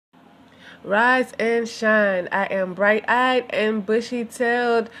Rise and shine. I am bright-eyed and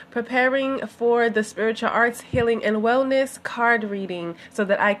bushy-tailed, preparing for the spiritual arts, healing, and wellness card reading so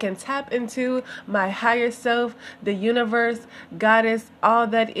that I can tap into my higher self, the universe, goddess, all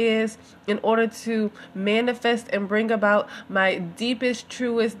that is, in order to manifest and bring about my deepest,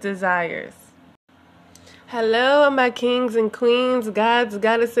 truest desires. Hello, my kings and queens, gods,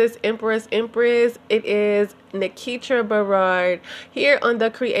 goddesses, emperors, empress. It is Nikitra Berard here on the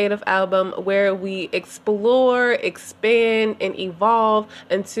Creative Album, where we explore, expand, and evolve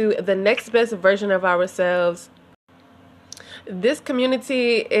into the next best version of ourselves. This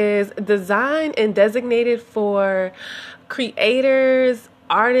community is designed and designated for creators,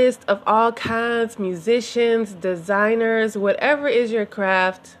 artists of all kinds, musicians, designers, whatever is your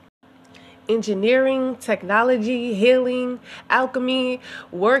craft. Engineering, technology, healing, alchemy,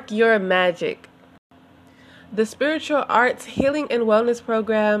 work your magic. The Spiritual Arts Healing and Wellness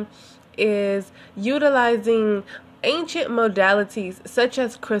Program is utilizing ancient modalities such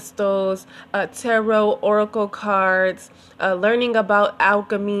as crystals, tarot, oracle cards, learning about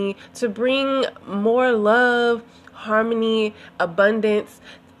alchemy to bring more love, harmony, abundance,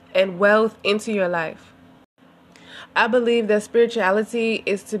 and wealth into your life. I believe that spirituality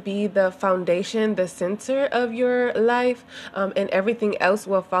is to be the foundation, the center of your life, and everything else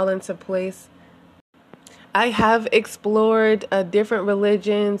will fall into place. I have explored different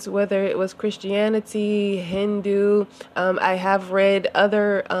religions, whether it was Christianity, Hindu. I have read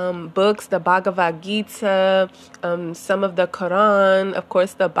other books, the Bhagavad Gita, some of the Quran, of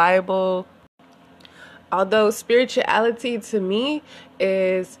course, the Bible. Although spirituality to me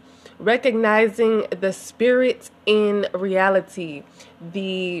is recognizing the spirit in reality,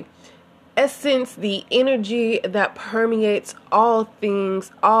 the essence, the energy that permeates all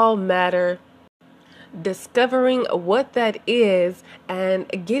things, all matter, discovering what that is and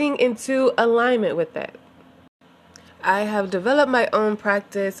getting into alignment with that. I have developed my own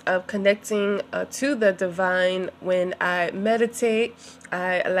practice of connecting to the divine when I meditate.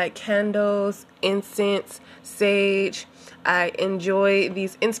 I light candles, incense, sage. I enjoy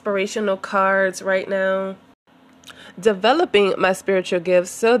these inspirational cards right now. Developing my spiritual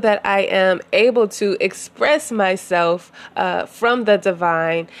gifts so that I am able to express myself from the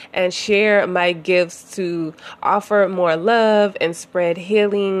divine and share my gifts to offer more love and spread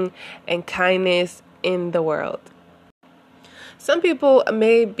healing and kindness in the world. Some people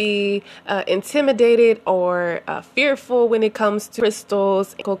may be intimidated or fearful when it comes to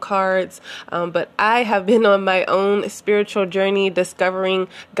crystals, cards, but I have been on my own spiritual journey, discovering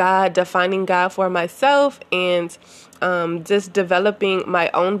God, defining God for myself, and just developing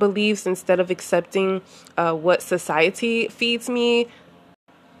my own beliefs instead of accepting what society feeds me.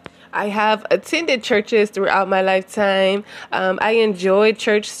 I have attended churches throughout my lifetime. I enjoyed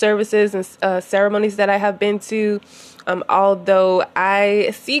church services and ceremonies that I have been to. Although I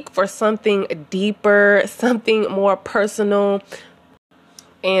seek for something deeper, something more personal.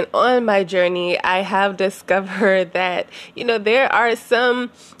 And on my journey, I have discovered that, there are some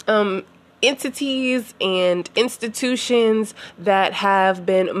entities and institutions that have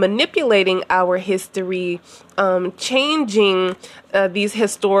been manipulating our history, changing these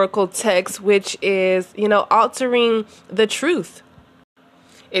historical texts, which is, altering the truth.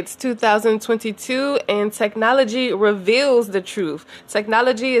 It's 2022 and technology reveals the truth.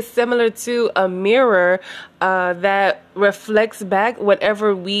 Technology is similar to a mirror that reflects back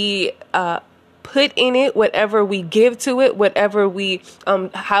whatever we put in it, whatever we give to it, whatever we,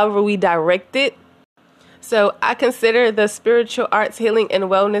 however we direct it. So I consider the Spiritual Arts Healing and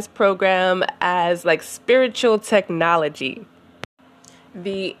Wellness Program as like spiritual technology.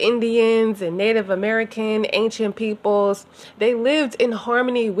 The Indians and Native American ancient peoples, they lived in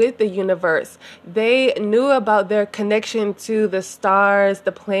harmony with the universe. They knew about their connection to the stars,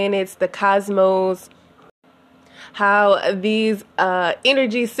 the planets, the cosmos, how these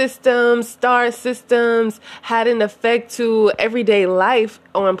energy systems, star systems had an effect to everyday life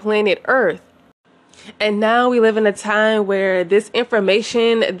on planet Earth. And now we live in a time where this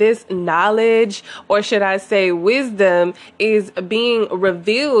information, this knowledge, or should I say wisdom, is being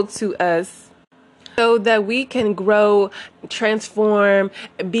revealed to us so that we can grow, transform,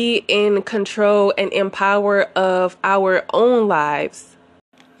 be in control and empower of our own lives.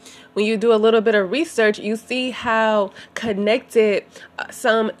 When you do a little bit of research, you see how connected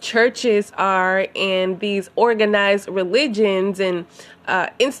some churches are, and these organized religions and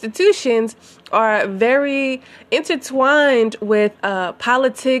institutions are very intertwined with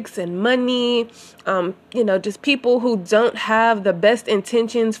politics and money, just people who don't have the best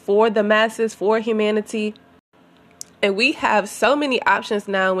intentions for the masses, for humanity. And we have so many options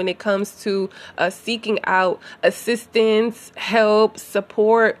now when it comes to seeking out assistance, help,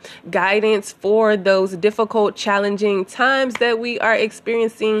 support, guidance for those difficult, challenging times that we are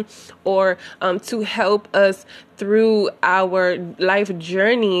experiencing, or to help us through our life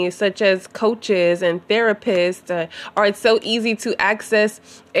journey, such as coaches and therapists. Or it's so easy to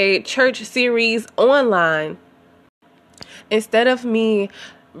access a church series online. Instead of me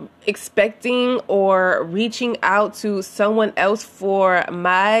expecting or reaching out to someone else for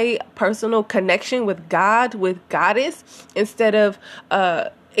my personal connection with God, with Goddess, instead of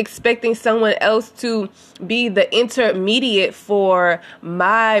expecting someone else to be the intermediate for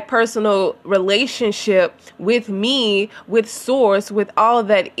my personal relationship with me, with Source, with all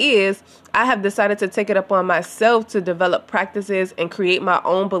that is, I have decided to take it upon myself to develop practices and create my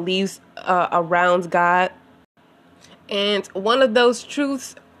own beliefs around God. And one of those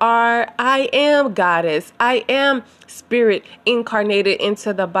truths are, I am Goddess. I am spirit incarnated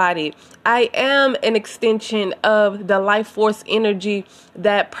into the body. I am an extension of the life force energy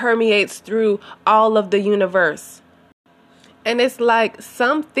that permeates through all of the universe. And it's like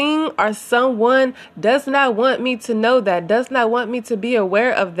something or someone does not want me to know that, does not want me to be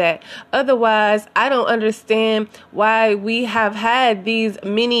aware of that. Otherwise, I don't understand why we have had these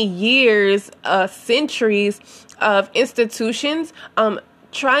many years, centuries of institutions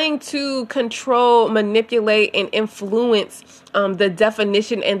trying to control, manipulate, and influence the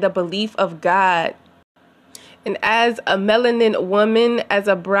definition and the belief of God. And as a melanin woman, as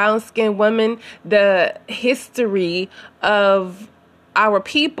a brown-skinned woman, the history of our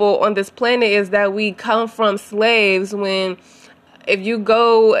people on this planet is that we come from slaves. When if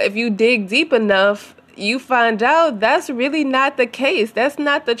you dig deep enough, you find out that's really not the case. That's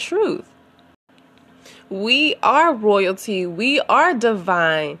not the truth. We are royalty. We are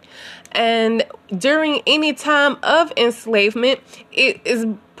divine. And during any time of enslavement, it is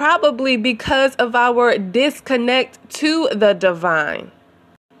probably because of our disconnect to the divine.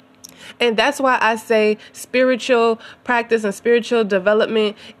 And that's why I say spiritual practice and spiritual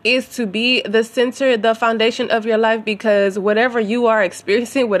development is to be the center, the foundation of your life, because whatever you are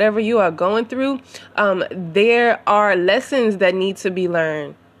experiencing, whatever you are going through, there are lessons that need to be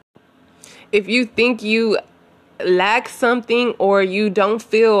learned. If you think you lack something or you don't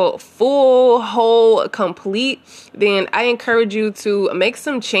feel full, whole, complete, then I encourage you to make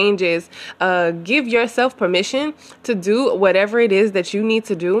some changes. Give yourself permission to do whatever it is that you need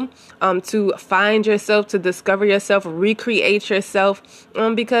to do, to find yourself, to discover yourself, recreate yourself,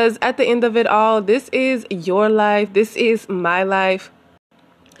 because at the end of it all, this is your life. This is my life.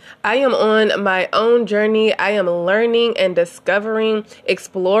 I am on my own journey. I am learning and discovering,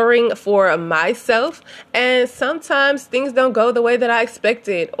 exploring for myself. And sometimes things don't go the way that I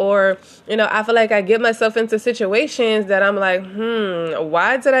expected. Or, I feel like I get myself into situations that I'm like,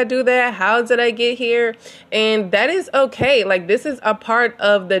 why did I do that? How did I get here? And that is okay. Like, this is a part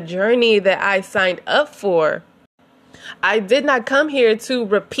of the journey that I signed up for. I did not come here to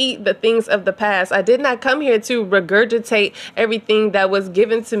repeat the things of the past. I did not come here to regurgitate everything that was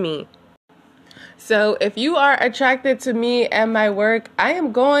given to me. So if you are attracted to me and my work, I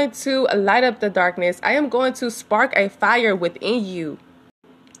am going to light up the darkness. I am going to spark a fire within you.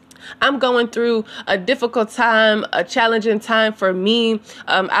 I'm going through a difficult time, a challenging time for me.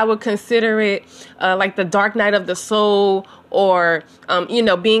 I would consider it like the dark night of the soul, or,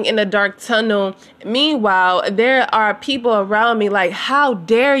 being in a dark tunnel. Meanwhile, there are people around me like, how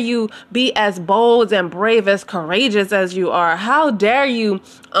dare you be as bold and brave, as courageous as you are? How dare you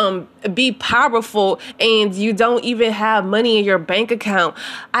be powerful and you don't even have money in your bank account?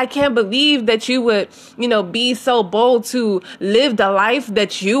 I can't believe that you would, be so bold to live the life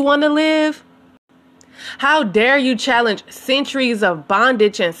that you want to live. How dare you challenge centuries of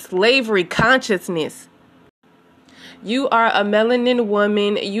bondage and slavery consciousness? You are a melanin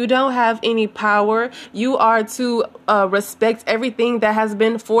woman. You don't have any power. You are to respect everything that has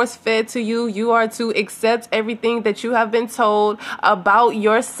been force-fed to you. You are to accept everything that you have been told about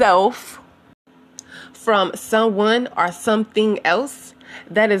yourself from someone or something else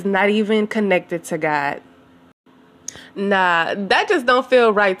that is not even connected to God. Nah, that just don't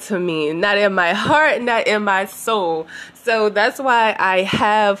feel right to me. Not in my heart, not in my soul. So that's why I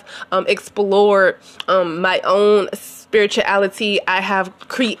have explored my own spirituality. I have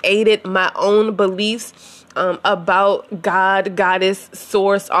created my own beliefs about God, goddess,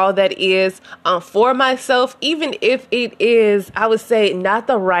 source, all that is for myself, even if it is, I would say, not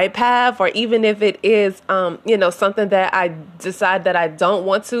the right path, or even if it is, something that I decide that I don't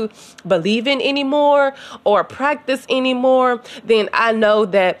want to believe in anymore or practice anymore, then I know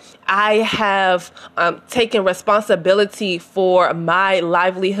that I have taken responsibility for my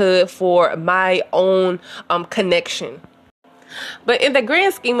livelihood, for my own connection. But in the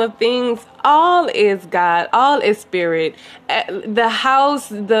grand scheme of things, all is God, all is spirit. The house,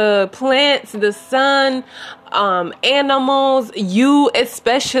 the plants, the sun, animals, you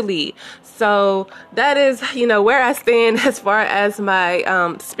especially. So that is, where I stand as far as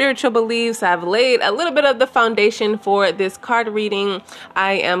my spiritual beliefs. I've laid a little bit of the foundation for this card reading.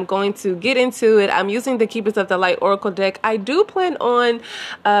 I am going to get into it. I'm using the Keepers of the Light Oracle deck. I do plan on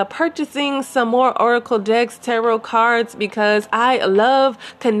purchasing some more Oracle decks, tarot cards, because I love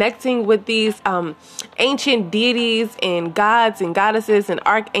connecting with these ancient deities and gods and goddesses and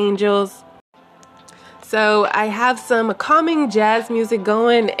archangels. So I have some calming jazz music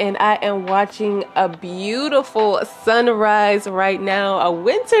going, and I am watching a beautiful sunrise right now, a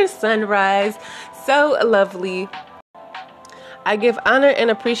winter sunrise. So lovely. I give honor and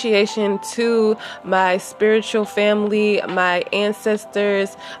appreciation to my spiritual family, my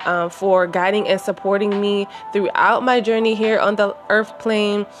ancestors, for guiding and supporting me throughout my journey here on the earth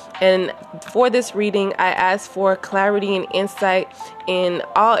plane. And for this reading, I ask for clarity and insight in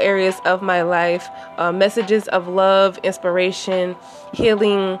all areas of my life, messages of love, inspiration,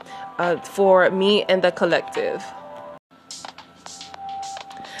 healing for me and the collective.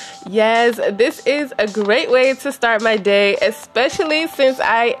 Yes, this is a great way to start my day, especially since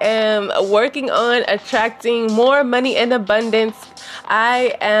I am working on attracting more money and abundance.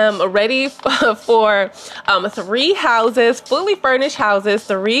 I am ready for 3 houses, fully furnished houses,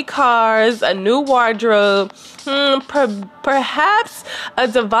 3 cars, a new wardrobe, perhaps a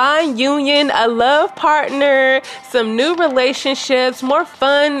divine union, a love partner, some new relationships, more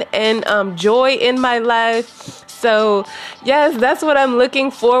fun and joy in my life. So yes, that's what I'm looking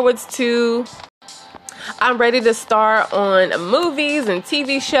forward to. I'm ready to star on movies and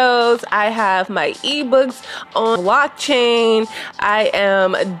TV shows. I have my ebooks on blockchain. I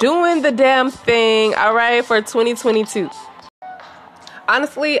am doing the damn thing, all right, for 2022.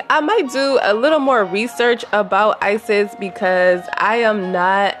 Honestly, I might do a little more research about Isis, because I am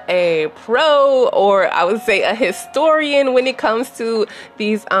not a pro, or I would say a historian, when it comes to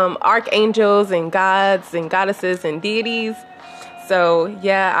these archangels and gods and goddesses and deities. So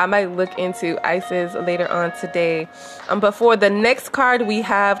yeah, I might look into Isis later on today. But for the next card, we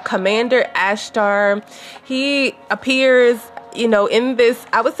have Commander Ashtar. He appears, in this,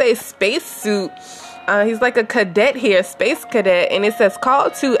 I would say, space suit. He's like a cadet here, space cadet, and it says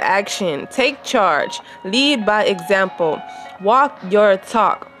call to action, take charge, lead by example, walk your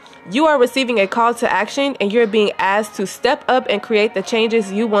talk. You are receiving a call to action, and you're being asked to step up and create the changes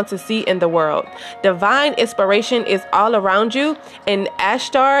you want to see in the world. Divine inspiration is all around you, and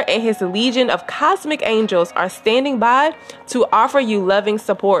Ashtar and his legion of cosmic angels are standing by to offer you loving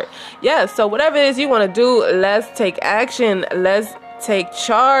support. Yeah, so whatever it is you want to do, let's take action. Let's take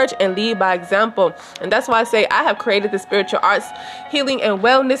charge and lead by example. And that's why I say I have created the Spiritual Arts Healing and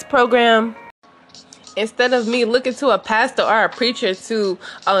Wellness Program. Instead of me looking to a pastor or a preacher to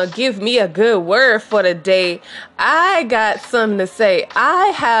give me a good word for the day, I got something to say. I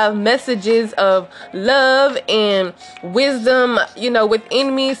have messages of love and wisdom,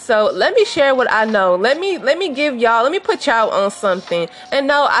 within me. So let me share what I know. Let me put y'all on something. And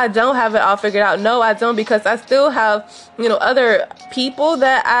no, I don't have it all figured out. No, I don't, because I still have, other people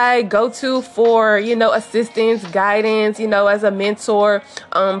that I go to for, assistance, guidance, as a mentor.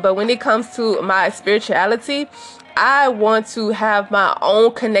 But when it comes to my spirituality, I want to have my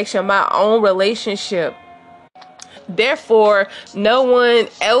own connection, my own relationship. Therefore, no one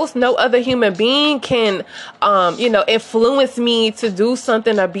else, no other human being can, influence me to do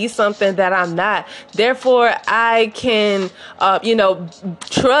something or be something that I'm not. Therefore, I can,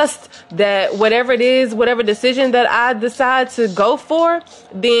 trust that whatever it is, whatever decision that I decide to go for,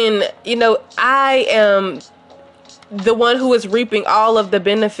 then, I am the one who is reaping all of the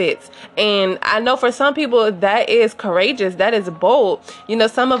benefits. And I know for some people that is courageous, that is bold.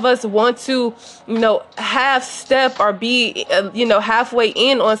 Some of us want to, half step or be, halfway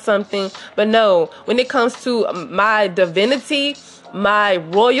in on something. But no, when it comes to my divinity, my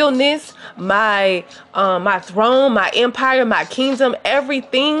royalness, my throne, my empire, my kingdom,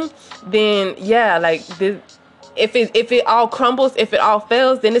 everything, then yeah, like this, if it all crumbles, if it all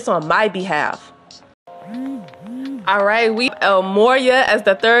fails, then it's on my behalf. All right, we El Morya as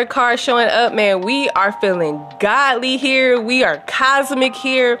the third card showing up, man. We are feeling godly here. We are cosmic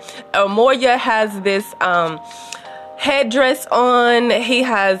here. El Morya has this headdress on. He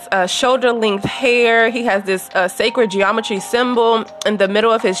has shoulder length hair. He has this sacred geometry symbol in the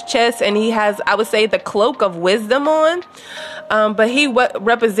middle of his chest, and he has, I would say, the cloak of wisdom on. But he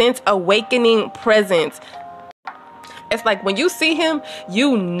represents awakening presence. It's like when you see him,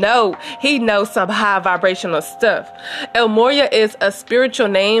 you know he knows some high vibrational stuff. El Morya is a spiritual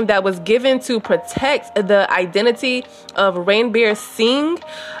name that was given to protect the identity of Ranbir Singh,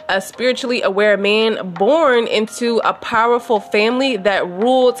 a spiritually aware man born into a powerful family that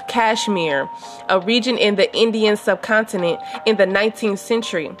ruled Kashmir, a region in the Indian subcontinent in the 19th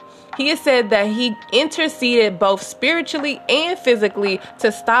century. He has said that he interceded both spiritually and physically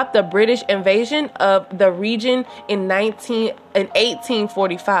to stop the British invasion of the region in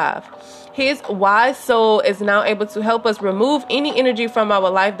 1845. His wise soul is now able to help us remove any energy from our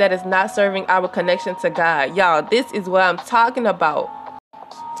life that is not serving our connection to God. Y'all, this is what I'm talking about.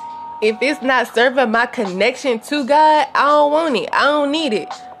 If it's not serving my connection to God, I don't want it. I don't need it.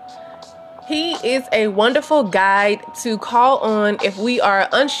 He is a wonderful guide to call on if we are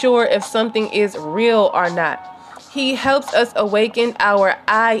unsure if something is real or not. He helps us awaken our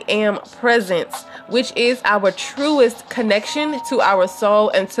I am presence, which is our truest connection to our soul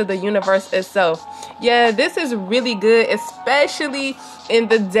and to the universe itself. Yeah, this is really good, especially in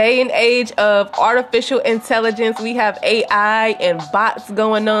the day and age of artificial intelligence. We have AI and bots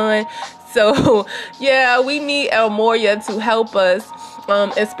going on. So, yeah, we need El Morya to help us.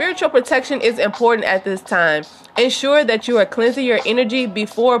 And spiritual protection is important at this time. Ensure that you are cleansing your energy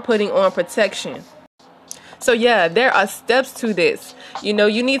before putting on protection. So yeah, there are steps to this. You know,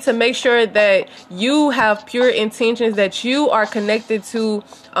 you need to make sure that you have pure intentions, that you are connected to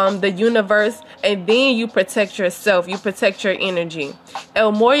the universe, and then you protect yourself. You protect your energy.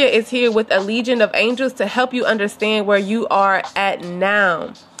 El Morya is here with a legion of angels to help you understand where you are at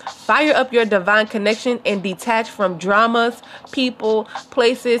now. Fire up your divine connection and detach from dramas, people,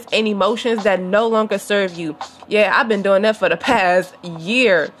 places, and emotions that no longer serve you. Yeah, I've been doing that for the past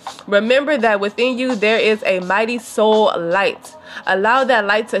year. Remember that within you there is a mighty soul light. Allow that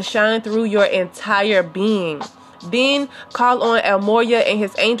light to shine through your entire being. Then call on El Morya and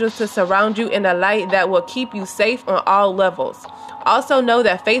his angels to surround you in a light that will keep you safe on all levels. Also know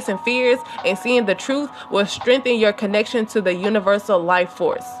that facing fears and seeing the truth will strengthen your connection to the universal life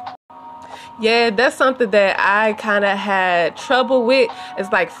force. Yeah, that's something that I kind of had trouble with.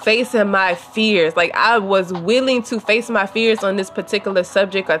 It's like facing my fears. Like I was willing to face my fears on this particular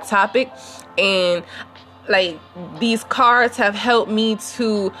subject or topic, and like these cards have helped me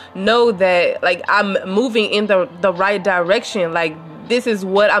to know that like I'm moving in the right direction. Like this is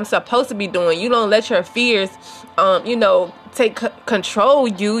what I'm supposed to be doing. You don't let your fears take control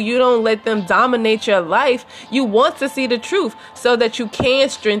you. You don't let them dominate your life. You want to see the truth so that you can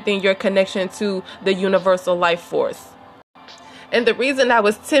strengthen your connection to the universal life force. And the reason I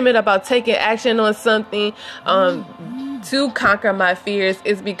was timid about taking action on something to conquer my fears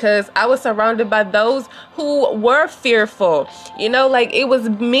is because I was surrounded by those who were fearful. You know, like it was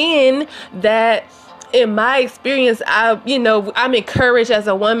men that, in my experience, I'm encouraged as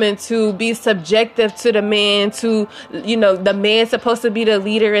a woman to be subjective to the man, to, the man's supposed to be the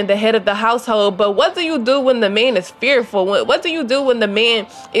leader and the head of the household. But what do you do when the man is fearful? What do you do when the man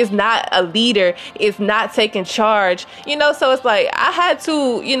is not a leader, is not taking charge? So it's like I had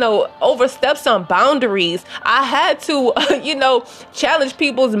to, overstep some boundaries. I had to, challenge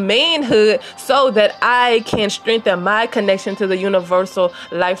people's manhood so that I can strengthen my connection to the universal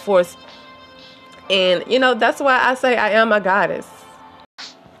life force. And, that's why I say I am a goddess.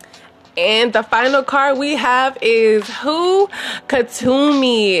 And the final card we have is who?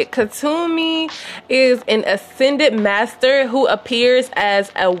 Kuthumi. Kuthumi is an ascended master who appears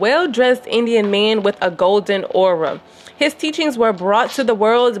as a well-dressed Indian man with a golden aura. His teachings were brought to the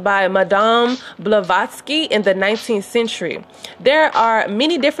world by Madame Blavatsky in the 19th century. There are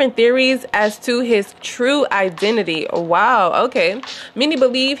many different theories as to his true identity. Wow, okay. Many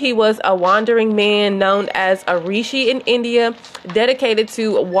believe he was a wandering man known as a rishi in India, dedicated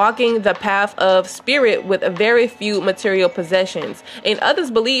to walking the path of spirit with very few material possessions. And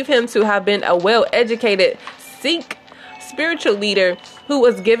others believe him to have been a well-educated Sikh spiritual leader who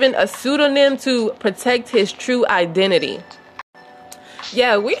was given a pseudonym to protect his true identity.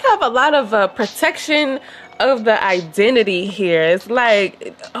 Yeah, we have a lot of protection of the identity here. It's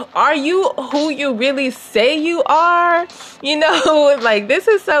like, are you who you really say you are? Like this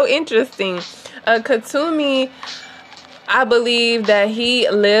is so interesting. Kuthumi, I believe that he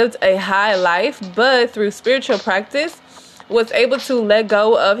lived a high life, but through spiritual practice was able to let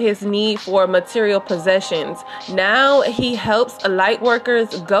go of his need for material possessions. Now he helps light workers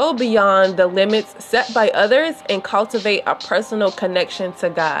go beyond the limits set by others and cultivate a personal connection to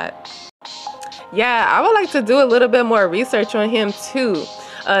God. Yeah, I would like to do a little bit more research on him too.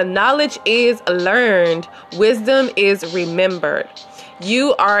 Knowledge is learned, wisdom is remembered.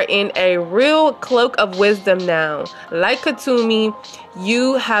 You are in a real cloak of wisdom now. Like Kuthumi,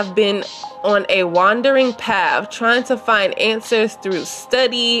 you have been on a wandering path, trying to find answers through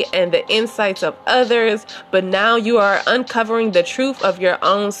study and the insights of others, but now you are uncovering the truth of your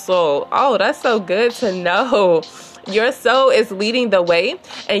own soul. Oh, that's so good to know. Your soul is leading the way,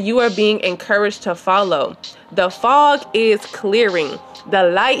 and you are being encouraged to follow. The fog is clearing. The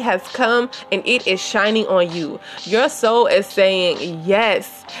light has come, and it is shining on you. Your soul is saying,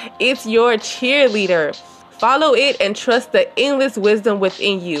 yes, it's your cheerleader. Follow it and trust the endless wisdom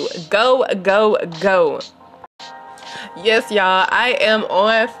within you. Go, go, go. Yes, y'all, I am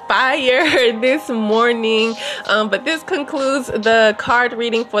on fire this morning. But this concludes the card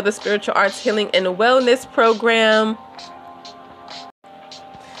reading for the Spiritual Arts Healing and Wellness program.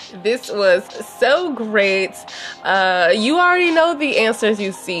 This was so great. You already know the answers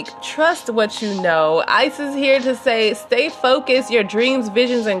you seek. Trust what you know. Ice is here to say, stay focused. Your dreams,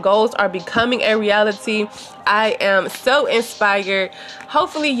 visions, and goals are becoming a reality. I am so inspired.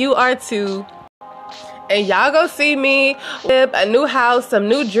 Hopefully you are too. And y'all go see me with a new house, some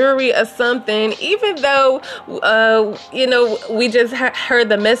new jewelry or something. Even though, we just heard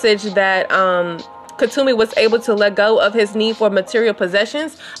the message that Kuthumi was able to let go of his need for material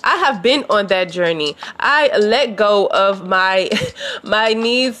possessions. I have been on that journey. I let go of my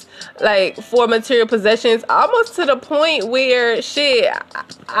needs for material possessions almost to the point where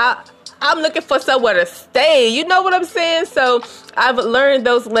I'm looking for somewhere to stay. You know what I'm saying? So I've learned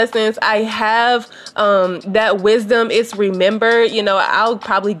those lessons. I have that wisdom. It's remembered. I'll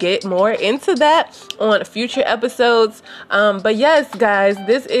probably get more into that on future episodes. But yes, guys,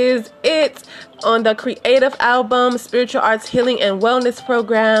 this is it on the Creative Album Spiritual Arts Healing and Wellness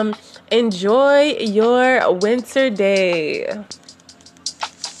program. Enjoy your winter day.